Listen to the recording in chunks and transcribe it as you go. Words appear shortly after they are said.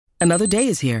Another day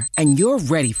is here, and you're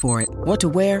ready for it. What to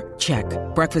wear? Check.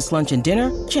 Breakfast, lunch, and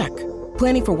dinner? Check.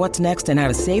 Planning for what's next and how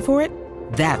to save for it?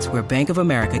 That's where Bank of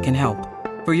America can help.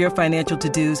 For your financial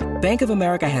to-dos, Bank of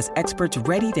America has experts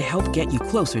ready to help get you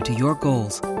closer to your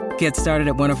goals. Get started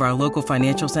at one of our local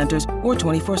financial centers or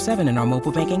 24/7 in our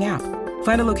mobile banking app.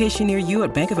 Find a location near you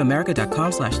at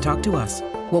bankofamerica.com/talktous.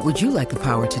 What would you like the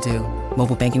power to do?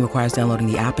 Mobile banking requires downloading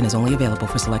the app and is only available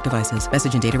for select devices.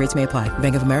 Message and data rates may apply.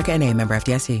 Bank of America NA, member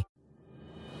FDIC.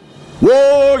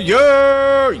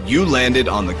 Warrior! You landed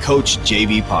on the Coach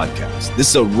JV podcast. This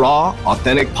is a raw,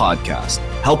 authentic podcast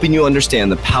helping you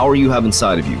understand the power you have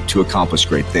inside of you to accomplish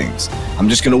great things. I'm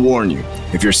just going to warn you,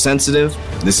 if you're sensitive,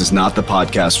 this is not the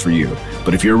podcast for you.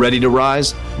 But if you're ready to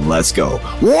rise, let's go.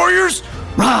 Warriors,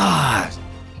 rise!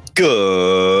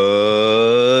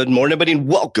 Good morning, everybody, and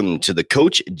welcome to the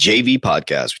Coach JV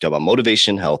podcast. We talk about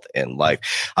motivation, health, and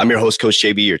life. I'm your host, Coach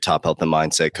JV, your top health and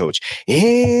mindset coach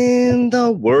in the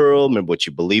world. Remember, what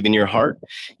you believe in your heart,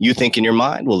 you think in your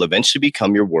mind, will eventually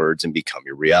become your words and become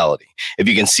your reality. If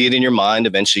you can see it in your mind,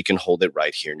 eventually you can hold it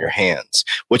right here in your hands.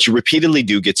 What you repeatedly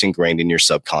do gets ingrained in your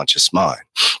subconscious mind.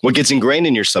 What gets ingrained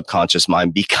in your subconscious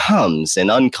mind becomes an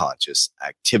unconscious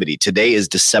activity. Today is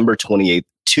December 28th.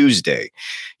 Tuesday.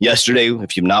 Yesterday,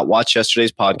 if you've not watched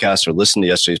yesterday's podcast or listened to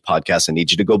yesterday's podcast, I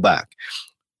need you to go back.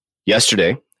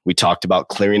 Yesterday, we talked about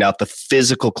clearing out the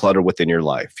physical clutter within your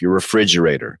life, your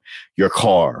refrigerator, your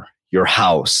car, your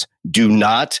house. Do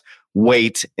not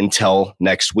wait until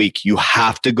next week. You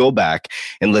have to go back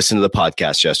and listen to the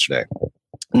podcast yesterday.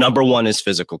 Number one is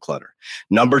physical clutter.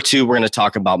 Number two, we're going to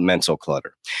talk about mental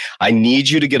clutter. I need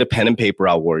you to get a pen and paper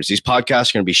out, Warriors. These podcasts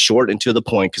are going to be short and to the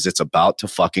point because it's about to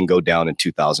fucking go down in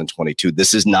 2022.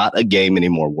 This is not a game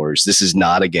anymore, Warriors. This is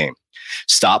not a game.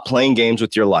 Stop playing games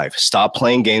with your life. Stop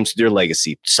playing games with your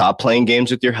legacy. Stop playing games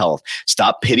with your health.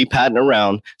 Stop pity-patting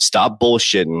around. Stop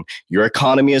bullshitting. Your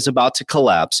economy is about to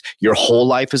collapse. Your whole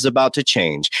life is about to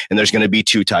change. And there's going to be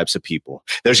two types of people.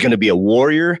 There's going to be a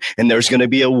warrior and there's going to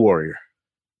be a warrior.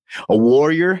 A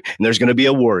warrior, and there's going to be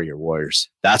a warrior, Warriors.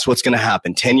 That's what's going to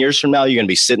happen. 10 years from now, you're going to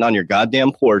be sitting on your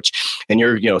goddamn porch, and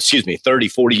 30,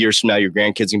 40 years from now, your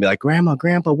grandkids are going to be like, Grandma,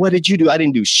 Grandpa, what did you do? I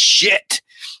didn't do shit.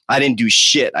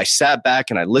 I sat back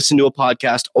and I listened to a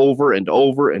podcast over and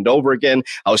over and over again.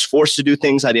 I was forced to do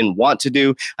things I didn't want to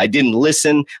do. I didn't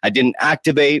listen. I didn't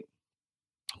activate,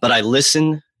 but I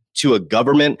listened to a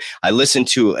government. I listened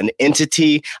to an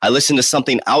entity. I listened to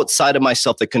something outside of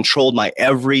myself that controlled my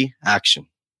every action.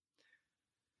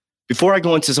 Before I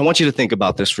go into this, I want you to think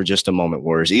about this for just a moment,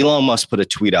 Warriors. Elon Musk put a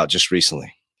tweet out just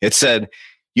recently. It said,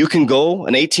 an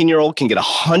 18-year-old can get a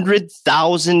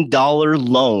 $100,000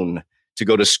 loan to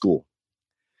go to school,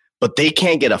 but they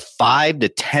can't get a $5,000 to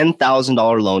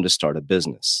 $10,000 loan to start a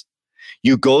business.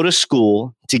 You go to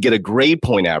school to get a grade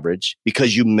point average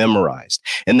because you memorized.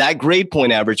 And that grade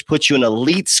point average puts you in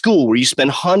elite school where you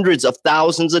spend hundreds of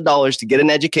thousands of dollars to get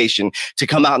an education to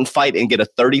come out and fight and get a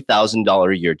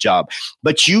 $30,000 a year job.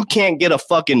 But you can't get a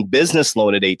fucking business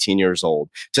loan at 18 years old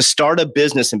to start a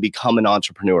business and become an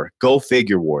entrepreneur. Go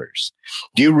figure, Warriors.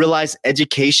 Do you realize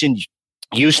education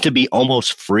used to be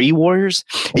almost free, Warriors?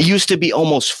 It used to be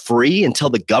almost free until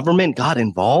the government got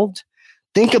involved.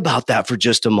 Think about that for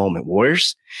just a moment,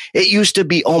 Warriors. It used to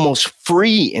be almost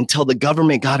free until the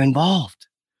government got involved.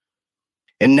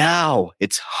 And now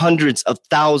it's hundreds of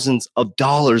thousands of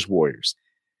dollars, Warriors.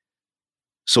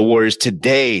 So, Warriors,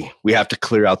 today we have to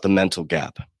clear out the mental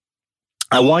gap.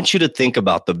 I want you to think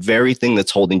about the very thing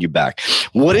that's holding you back.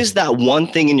 What is that one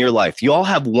thing in your life? You all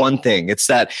have one thing. It's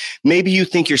that maybe you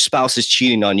think your spouse is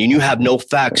cheating on you and you have no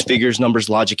facts, figures, numbers,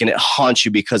 logic, and it haunts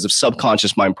you because of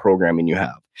subconscious mind programming you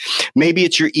have. Maybe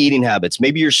it's your eating habits.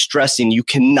 Maybe you're stressing. You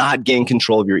cannot gain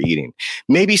control of your eating.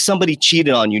 Maybe somebody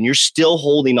cheated on you and you're still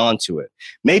holding on to it.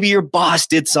 Maybe your boss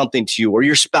did something to you or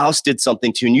your spouse did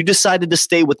something to you and you decided to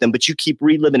stay with them, but you keep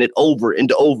reliving it over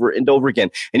and over and over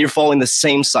again, and you're following the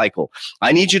same cycle.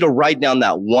 I need you to write down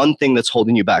that one thing that's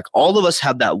holding you back. All of us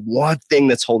have that one thing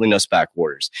that's holding us back,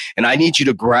 Warriors. And I need you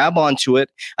to grab onto it.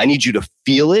 I need you to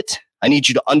feel it. I need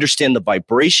you to understand the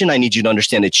vibration. I need you to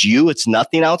understand it's you. It's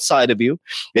nothing outside of you.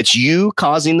 It's you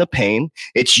causing the pain.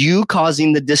 It's you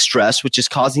causing the distress, which is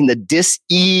causing the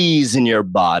dis-ease in your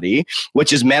body,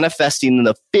 which is manifesting in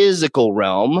the physical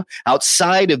realm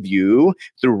outside of you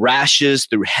through rashes,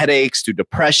 through headaches, through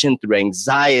depression, through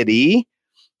anxiety.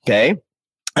 Okay.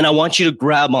 And I want you to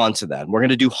grab onto that. We're going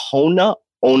to do Hona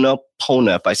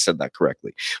Ho'oponopono, if I said that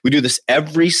correctly. We do this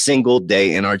every single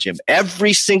day in our gym.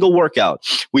 Every single workout,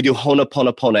 we do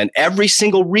Ho'oponopono. And every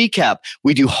single recap,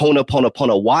 we do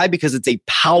Ho'oponopono. Why? Because it's a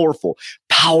powerful,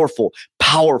 powerful,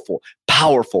 powerful,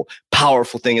 powerful,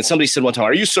 powerful thing. And somebody said one time,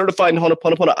 are you certified in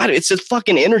Ho'oponopono? It's a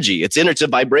fucking energy. It's a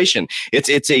vibration. It's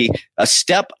a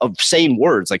step of saying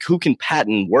words. Like, who can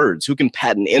patent words? Who can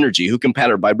patent energy? Who can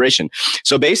patent vibration?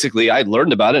 So basically, I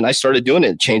learned about it and I started doing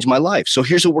it. It changed my life. So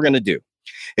here's what we're going to do.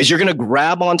 Is you're going to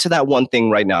grab onto that one thing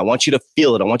right now. I want you to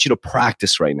feel it. I want you to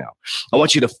practice right now. I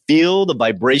want you to feel the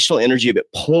vibrational energy of it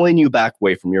pulling you back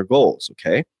away from your goals,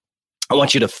 okay? I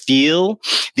want you to feel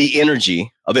the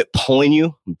energy of it pulling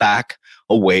you back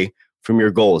away from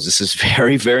your goals. This is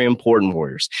very, very important,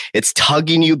 warriors. It's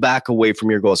tugging you back away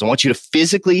from your goals. I want you to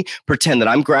physically pretend that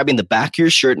I'm grabbing the back of your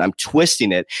shirt and I'm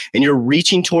twisting it and you're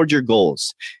reaching toward your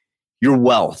goals, your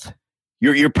wealth.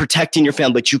 You're protecting your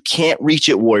family, but you can't reach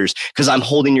it, warriors, because I'm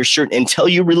holding your shirt. Until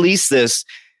you release this,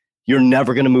 you're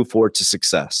never going to move forward to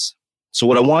success. So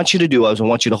what I want you to do is I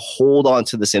want you to hold on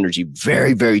to this energy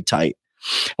very, very tight.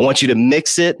 I want you to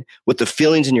mix it with the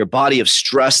feelings in your body of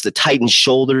stress, the tightened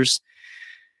shoulders.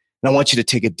 And I want you to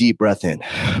take a deep breath in,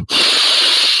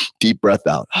 deep breath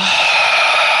out.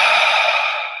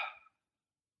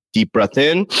 Deep breath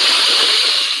in,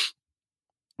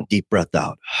 deep breath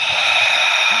out.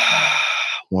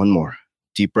 One more.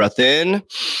 Deep breath in,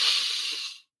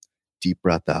 deep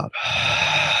breath out.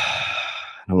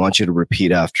 I want you to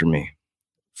repeat after me.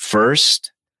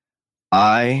 First,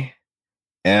 I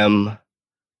am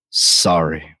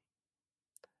sorry.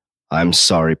 I'm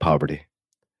sorry, poverty.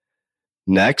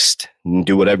 Next,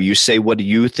 do whatever you say. What do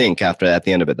you think after at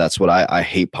the end of it? That's what I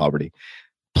hate poverty.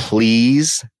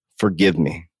 Please forgive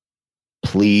me.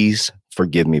 Please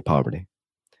forgive me, poverty.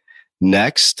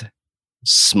 Next,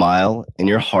 smile in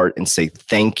your heart and say,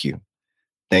 thank you.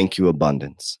 Thank you,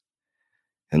 abundance.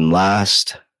 And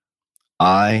last,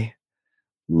 I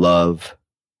love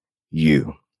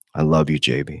you. I love you,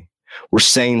 JB. We're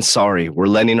saying sorry. We're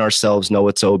letting ourselves know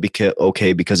it's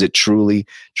okay because it truly,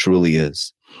 truly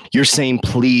is. You're saying,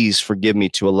 please forgive me,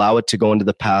 to allow it to go into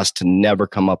the past, to never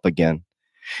come up again.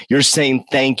 You're saying,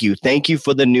 thank you. Thank you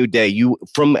for the new day.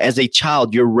 As a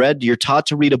child, you're taught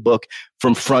to read a book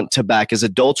from front to back. As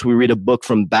adults, we read a book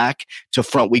from back to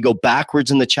front. We go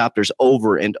backwards in the chapters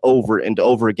over and over and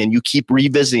over again. You keep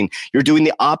revisiting. You're doing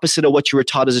the opposite of what you were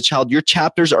taught as a child. Your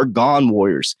chapters are gone,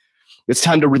 warriors. It's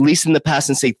time to release in the past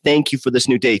and say, thank you for this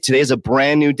new day. Today is a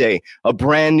brand new day, a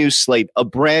brand new slate, a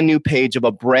brand new page of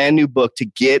a brand new book to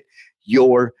get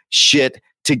your shit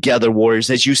together, warriors.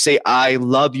 As you say, I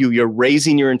love you, you're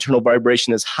raising your internal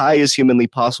vibration as high as humanly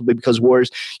possible, because,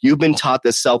 warriors, you've been taught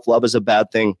that self-love is a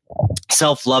bad thing.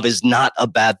 Self-love is not a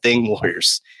bad thing,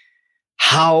 warriors.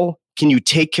 How can you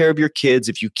take care of your kids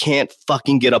if you can't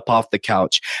fucking get up off the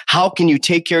couch? How can you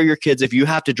take care of your kids if you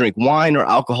have to drink wine or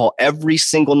alcohol every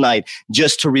single night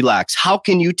just to relax? How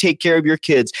can you take care of your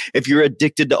kids if you're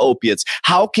addicted to opiates?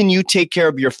 How can you take care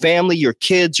of your family, your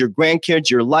kids, your grandkids,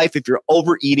 your life if you're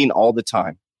overeating all the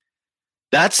time?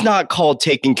 That's not called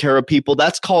taking care of people.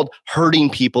 That's called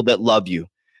hurting people that love you.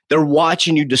 They're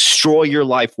watching you destroy your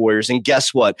life, warriors. And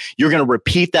guess what? You're going to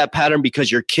repeat that pattern because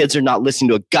your kids are not listening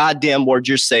to a goddamn word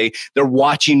you say. They're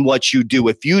watching what you do.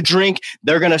 If you drink,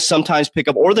 they're going to sometimes pick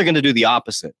up, or they're going to do the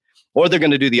opposite.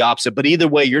 But either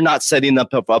way, you're not setting them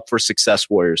up for success,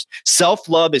 warriors.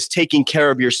 Self-love is taking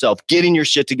care of yourself, getting your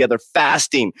shit together,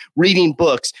 fasting, reading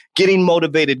books, getting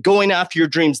motivated, going after your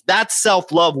dreams. That's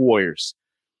self-love, warriors.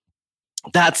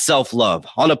 That's self-love.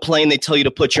 On a plane, they tell you to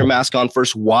put your mask on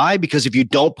first. Why? Because if you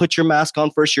don't put your mask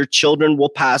on first, your children will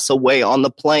pass away on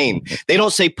the plane. They don't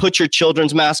say put your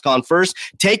children's mask on first.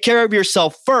 Take care of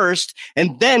yourself first,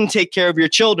 and then take care of your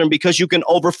children, because you can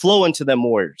overflow into them,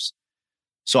 warriors.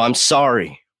 So I'm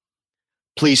sorry.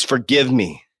 Please forgive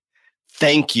me.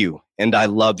 Thank you, and I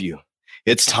love you.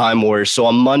 It's time, warriors. So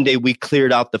on Monday, we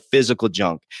cleared out the physical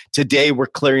junk. Today, we're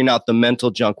clearing out the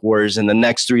mental junk, warriors. In the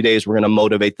next 3 days, we're going to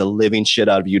motivate the living shit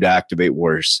out of you to activate,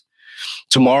 warriors.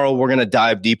 Tomorrow, we're going to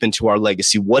dive deep into our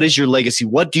legacy. What is your legacy?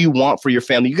 What do you want for your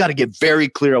family? You got to get very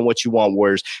clear on what you want,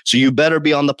 warriors. So you better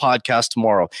be on the podcast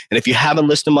tomorrow. And if you haven't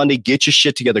listened to Monday, get your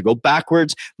shit together. Go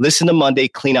backwards, listen to Monday,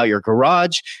 clean out your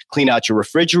garage, clean out your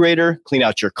refrigerator, clean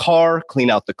out your car,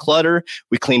 clean out the clutter.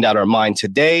 We cleaned out our mind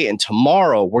today. And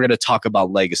tomorrow, we're going to talk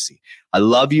about legacy. I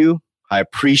love you. I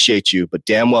appreciate you. But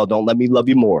damn well, don't let me love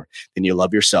you more than you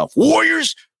love yourself.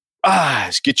 Warriors!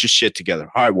 Let's get your shit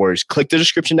together. All right, warriors, click the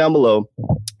description down below.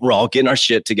 We're all getting our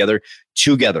shit together.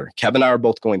 together. Kevin and I are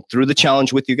both going through the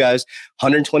challenge with you guys.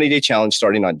 120-day challenge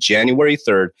starting on January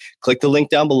 3rd. Click the link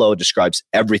down below. It describes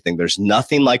everything. There's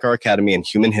nothing like our academy in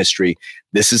human history.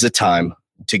 This is a time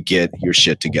to get your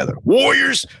shit together.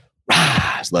 Warriors,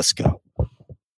 rise. Let's go.